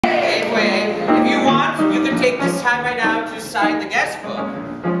take this time right now to sign the guest book,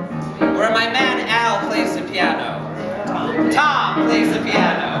 where my man Al plays the piano. Tom plays the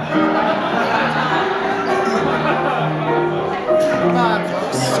piano. Come on,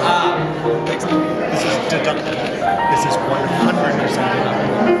 folks. This is deductible. This is 100%.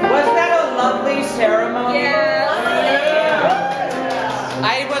 Was that a lovely ceremony? Yes.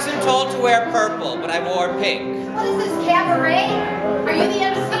 I wasn't told to wear purple, but I wore pink. What is this, cabaret? Are you the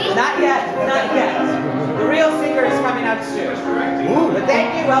MC? Not yet, not yet. The real singer is coming out soon. But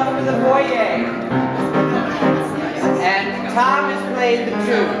thank you, welcome to the foyer. And Tom is playing the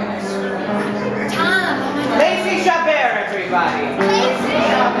tunes. Tom. Lacey Chabert, everybody. Lacey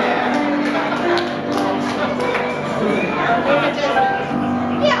Chabert.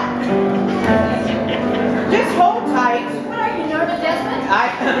 Yeah. Just hold tight. What are you, nervous, Desmond?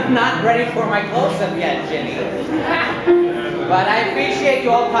 I'm not ready for my close-up yet, Ginny. But I appreciate you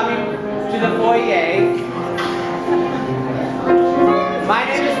all coming to the foyer. My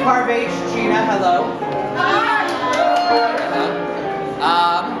name is Parvage Gina. Hello.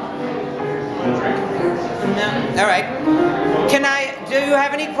 No. All right. Do you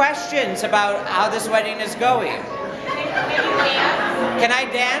have any questions about how this wedding is going? Can I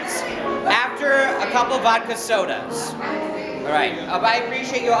dance? After a couple vodka sodas. All right. I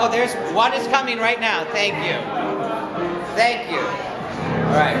appreciate you all. There's one is coming right now. Thank you. Thank you.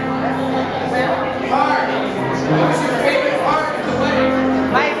 All right. What's your favorite part of the wedding?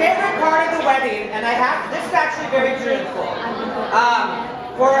 My favorite part of the wedding, and this is actually very truthful.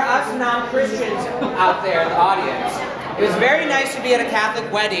 For us non-Christians out there in the audience, it was very nice to be at a Catholic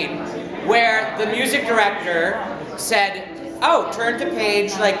wedding where the music director said, "Oh, turn to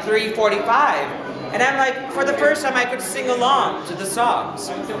page like 345." And I'm like, for the first time I could sing along to the songs.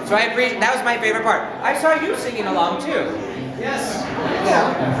 So I appreciate, that was my favorite part. I saw you singing along too. Yes.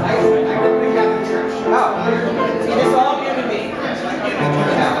 Yeah. I go to the Catholic Church. Oh. See, this is all new to me. That's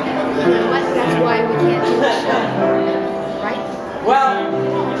why we can't do the show. Right? Well,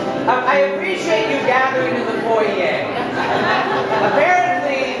 I appreciate you gathering in the foyer.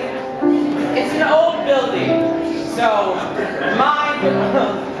 Apparently, it's an old building. So, mind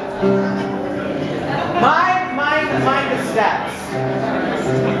the steps.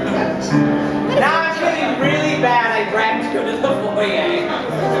 Now I'm feeling really bad. I dragged you to the foyer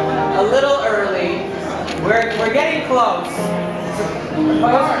a little early. We're getting close.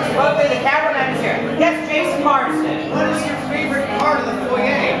 Supposedly the cameraman is here. Yes, Jason Marsden. What is your favorite part of the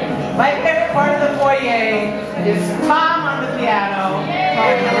foyer? My favorite part of the foyer is Tom on the piano.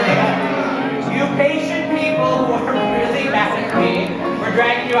 You patient people who are really mad at me for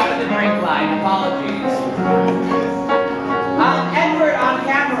dragging you out of the drink line. Apologies. Edward on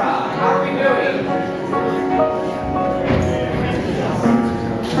camera. How are we doing?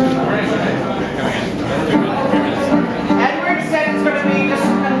 Edward said it's going to be just a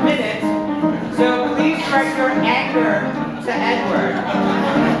minute, so please direct your anger to Edward.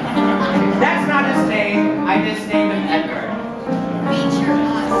 That's not his name. I just named him Edward. Feature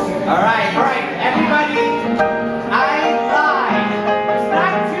us. All right, everybody. I lied. It's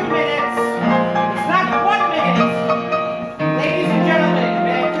not 2 minutes. It's not 1 minute. Ladies and gentlemen,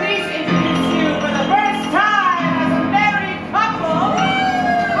 may I please introduce you for the first time as a married couple,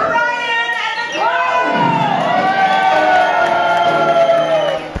 Brian and Nicole!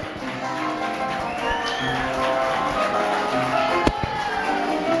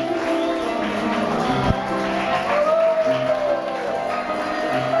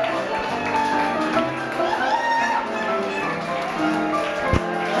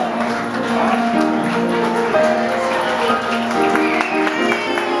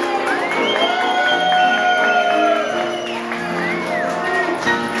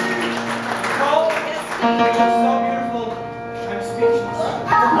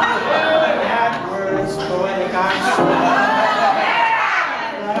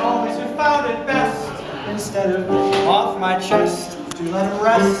 Instead of off my chest to let him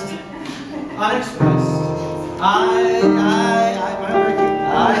rest unexpressed. I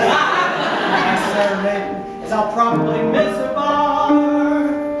serenade, as I'll probably miss a bar.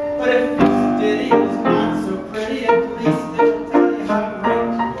 But if this ditty was not so pretty, at least it'll tell you how great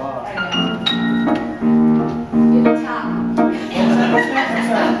you are. You're the top.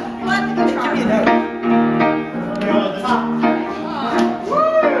 What the guitar? Give me a note. You're the top.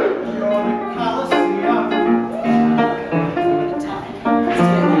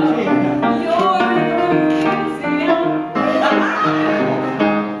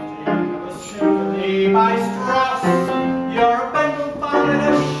 You're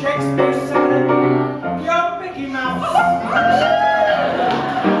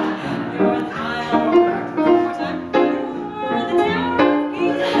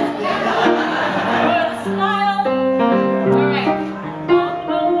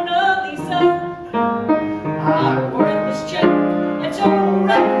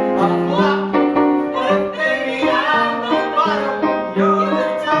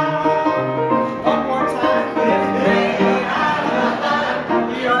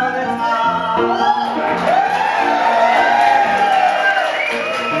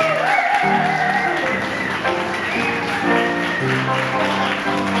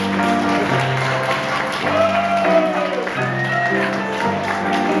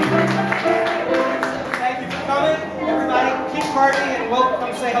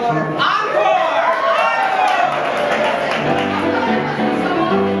say hello to her. Encore!